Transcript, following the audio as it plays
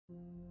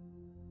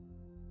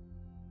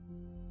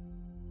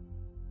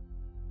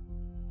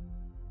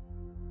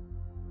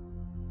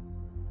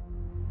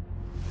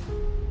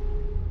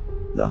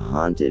The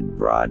Haunted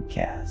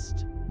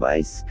Broadcast, by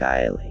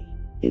Skylee.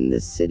 In the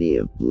city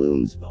of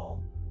Bloomsville,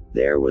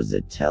 there was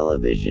a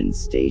television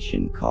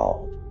station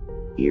called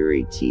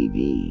Eerie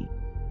TV,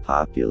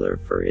 popular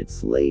for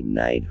its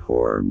late-night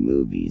horror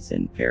movies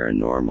and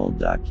paranormal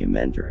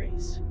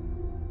documentaries.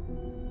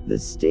 The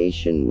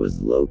station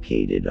was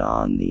located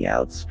on the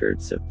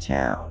outskirts of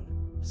town,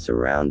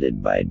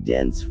 surrounded by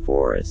dense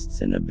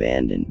forests and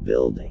abandoned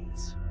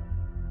buildings.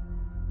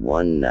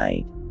 One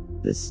night,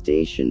 the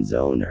station's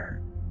owner,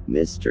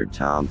 Mr.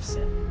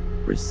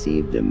 Thompson,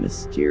 received a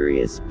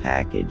mysterious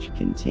package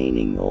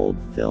containing old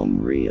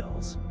film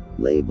reels,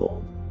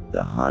 labeled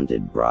The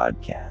Haunted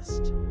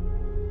Broadcast.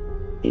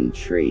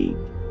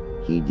 Intrigued,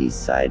 he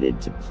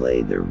decided to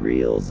play the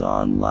reels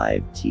on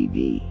live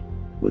TV,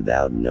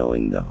 without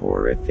knowing the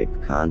horrific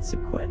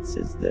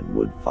consequences that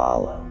would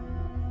follow.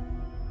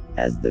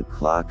 As the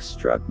clock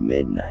struck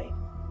midnight,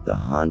 the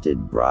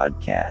haunted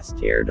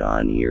broadcast aired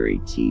on Eerie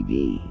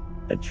TV,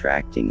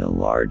 attracting a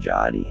large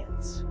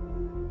audience.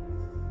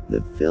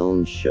 The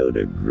film showed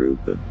a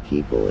group of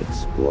people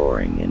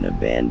exploring an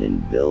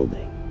abandoned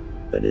building,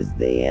 but as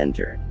they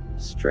entered,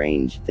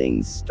 strange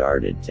things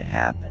started to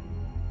happen.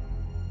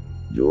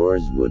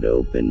 Doors would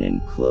open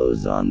and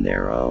close on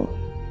their own,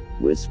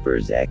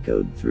 whispers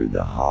echoed through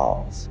the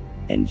halls,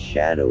 and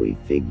shadowy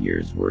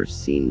figures were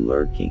seen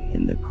lurking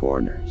in the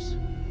corners.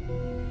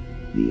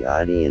 The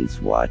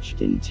audience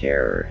watched in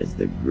terror as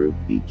the group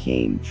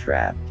became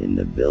trapped in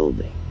the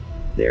building,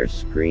 their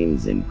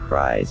screams and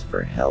cries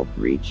for help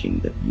reaching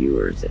the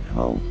viewers at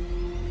home.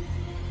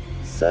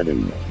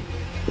 Suddenly,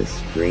 the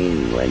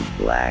screen went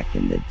black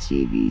and the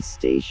TV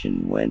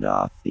station went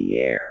off the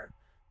air,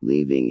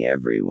 leaving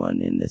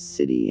everyone in the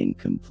city in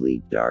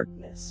complete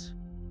darkness.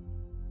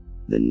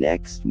 The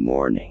next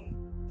morning,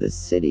 the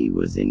city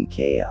was in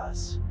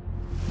chaos.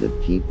 The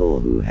people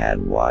who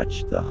had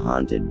watched the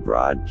haunted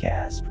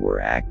broadcast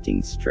were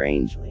acting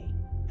strangely,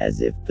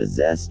 as if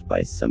possessed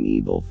by some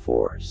evil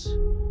force.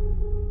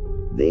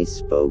 They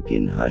spoke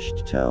in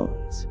hushed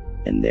tones,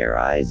 and their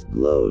eyes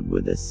glowed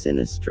with a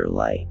sinister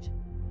light.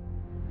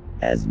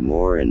 As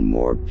more and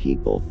more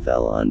people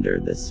fell under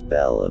the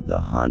spell of the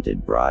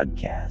haunted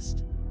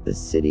broadcast, the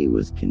city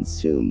was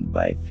consumed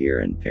by fear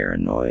and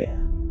paranoia.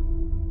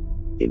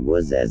 It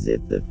was as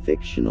if the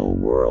fictional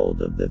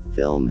world of the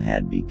film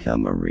had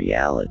become a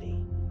reality,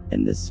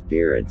 and the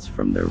spirits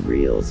from the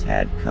reels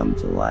had come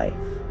to life.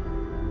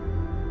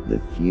 The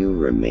few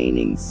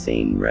remaining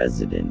sane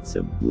residents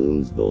of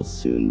Bloomsville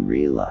soon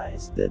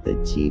realized that the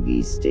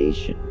TV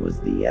station was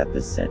the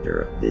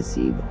epicenter of this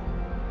evil.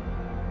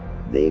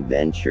 They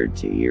ventured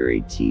to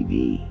Eerie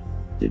TV,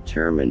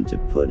 determined to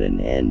put an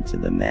end to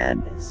the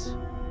madness.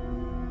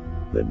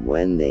 But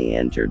when they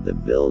entered the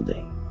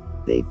building,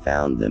 they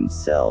found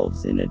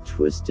themselves in a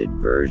twisted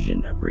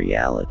version of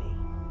reality.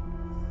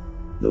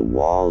 The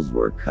walls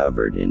were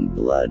covered in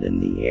blood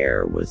and the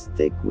air was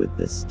thick with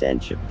the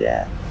stench of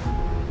death.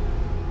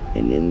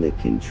 And in the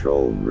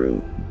control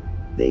room,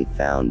 they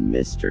found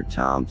Mr.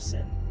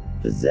 Thompson,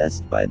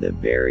 possessed by the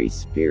very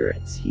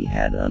spirits he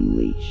had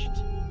unleashed.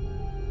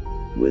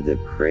 With a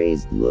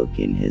crazed look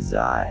in his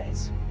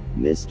eyes,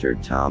 Mr.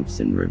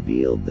 Thompson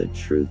revealed the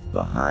truth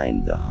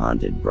behind the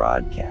haunted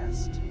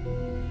broadcast.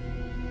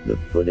 The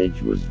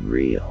footage was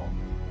real,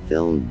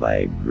 filmed by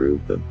a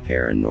group of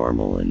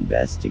paranormal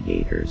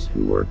investigators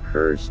who were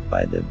cursed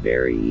by the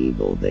very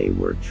evil they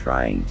were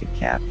trying to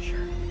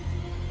capture.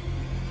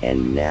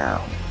 And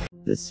now,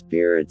 the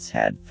spirits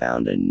had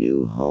found a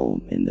new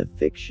home in the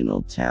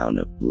fictional town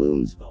of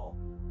Bloomsville,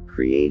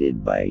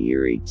 created by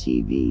Eerie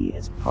TV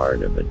as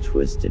part of a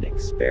twisted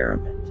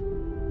experiment.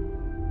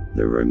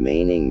 The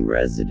remaining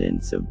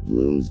residents of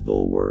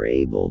Bloomsville were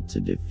able to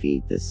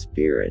defeat the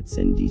spirits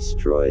and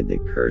destroy the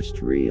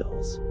cursed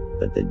reels,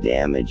 but the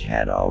damage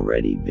had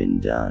already been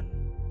done.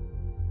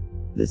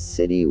 The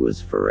city was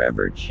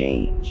forever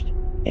changed,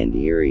 and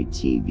Eerie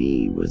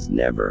TV was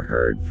never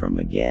heard from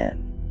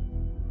again.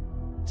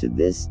 To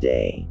this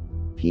day,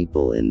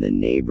 people in the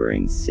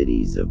neighboring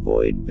cities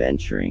avoid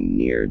venturing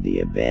near the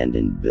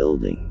abandoned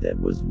building that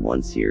was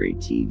once Eerie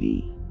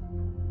TV.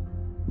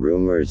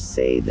 Rumors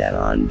say that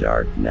on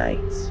dark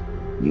nights,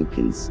 you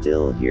can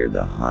still hear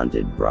the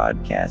haunted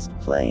broadcast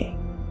playing,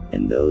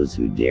 and those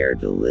who dare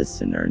to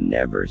listen are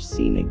never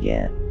seen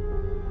again.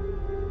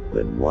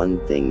 But one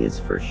thing is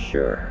for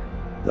sure,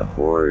 the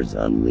horrors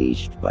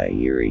unleashed by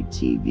Eerie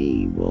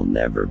TV will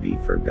never be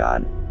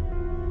forgotten.